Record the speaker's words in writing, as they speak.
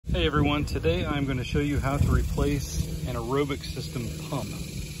Hey everyone, today I'm going to show you how to replace an aerobic system pump.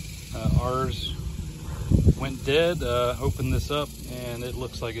 Ours went dead, opened this up, and it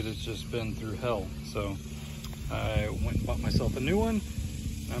looks like it has just been through hell. So I went and bought myself a new one.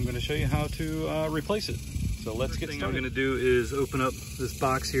 I'm going to show you how to replace it. So let's get started. First thing I'm going to do is open up this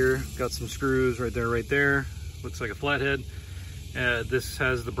box here. Got some screws right there. Looks like a flathead. This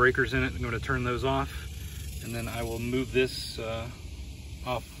has the breakers in it. I'm going to turn those off, and then I will move this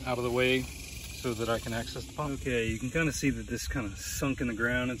off out of the way so that I can access the pump. Okay, you can kind of see that this kind of sunk in the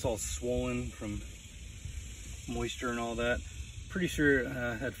ground. It's all swollen from moisture and all that. Pretty sure it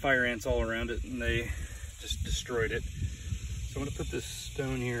had fire ants all around it and they just destroyed it. So I'm going to put this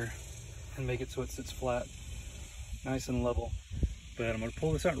stone here and make it so it sits flat, nice and level. But I'm going to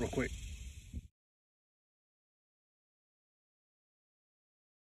pull this out real quick.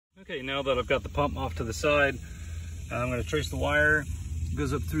 Okay, now that I've got the pump off to the side, I'm going to trace the wire. It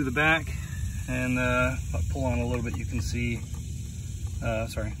goes up through the back, and if I pull on a little bit, you can see,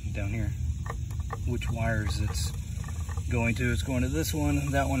 sorry, down here, which wires it's going to. It's going to this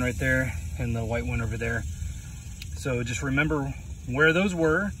one, that one right there, and the white one over there. So just remember where those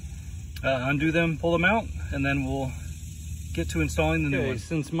were, undo them, pull them out, and then we'll get to installing the new one.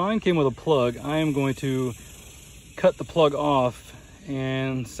 Since mine came with a plug, I am going to cut the plug off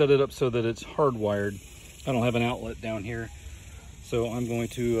and set it up so that it's hardwired. I don't have an outlet down here. So I'm going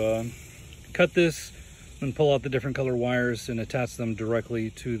to cut this and pull out the different color wires and attach them directly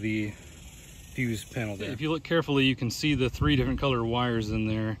to the fuse panel there. If you look carefully, you can see the 3 different color wires in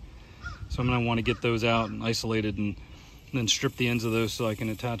there. So I'm going to want to get those out and isolated, and then strip the ends of those so I can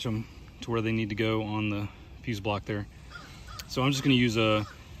attach them to where they need to go on the fuse block there. So I'm just going to use a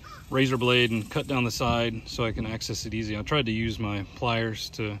razor blade and cut down the side so I can access it easy. I tried to use my pliers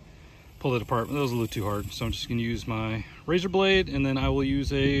to pull it apart, but that was a little too hard. So I'm just going to use my razor blade, and then I will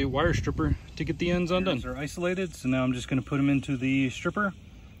use a wire stripper to get the ends undone. They're isolated, so now I'm just going to put them into the stripper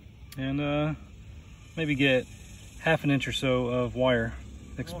and maybe get ½ an inch or so of wire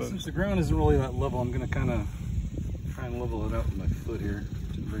exposed. Well, since the ground isn't really that level, I'm going to kind of try and level it out with my foot here.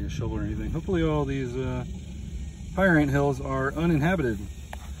 Didn't bring a shovel or anything. Hopefully all these fire ant hills are uninhabited.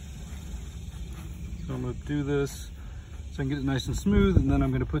 So I'm going to do this so I can get it nice and smooth, and then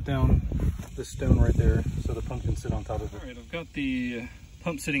I'm going to put down this stone right there so the pump can sit on top of it. All right, I've got the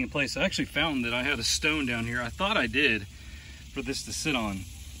pump sitting in place. I actually found that I had a stone down here. I thought I did for this to sit on.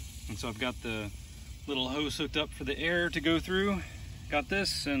 And so I've got the little hose hooked up for the air to go through. Got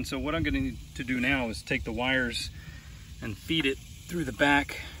this, and so what I'm going to need to do now is take the wires and feed it through the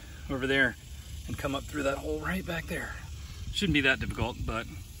back over there and come up through that hole right back there. Shouldn't be that difficult, but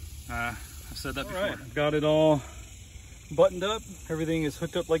I've said that before. Right. I've got it all buttoned up. Everything is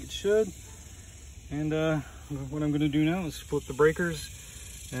hooked up like it should. And what I'm going to do now is flip the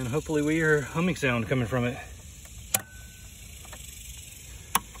breakers, and hopefully we hear humming sound coming from it.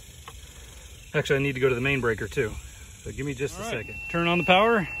 Actually, I need to go to the main breaker too. So give me just a second. Turn on the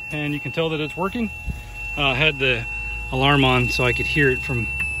power, and you can tell that it's working. I had the alarm on so I could hear it from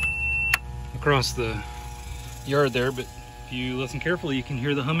across the yard there, but if you listen carefully, you can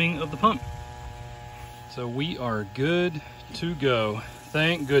hear the humming of the pump. So we are good to go.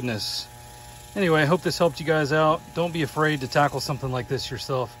 Thank goodness. Anyway, I hope this helped you guys out. Don't be afraid to tackle something like this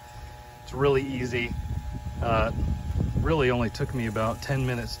yourself. It's really easy. Really only took me about 10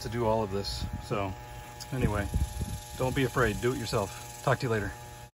 minutes to do all of this. So anyway, don't be afraid. Do it yourself. Talk to you later.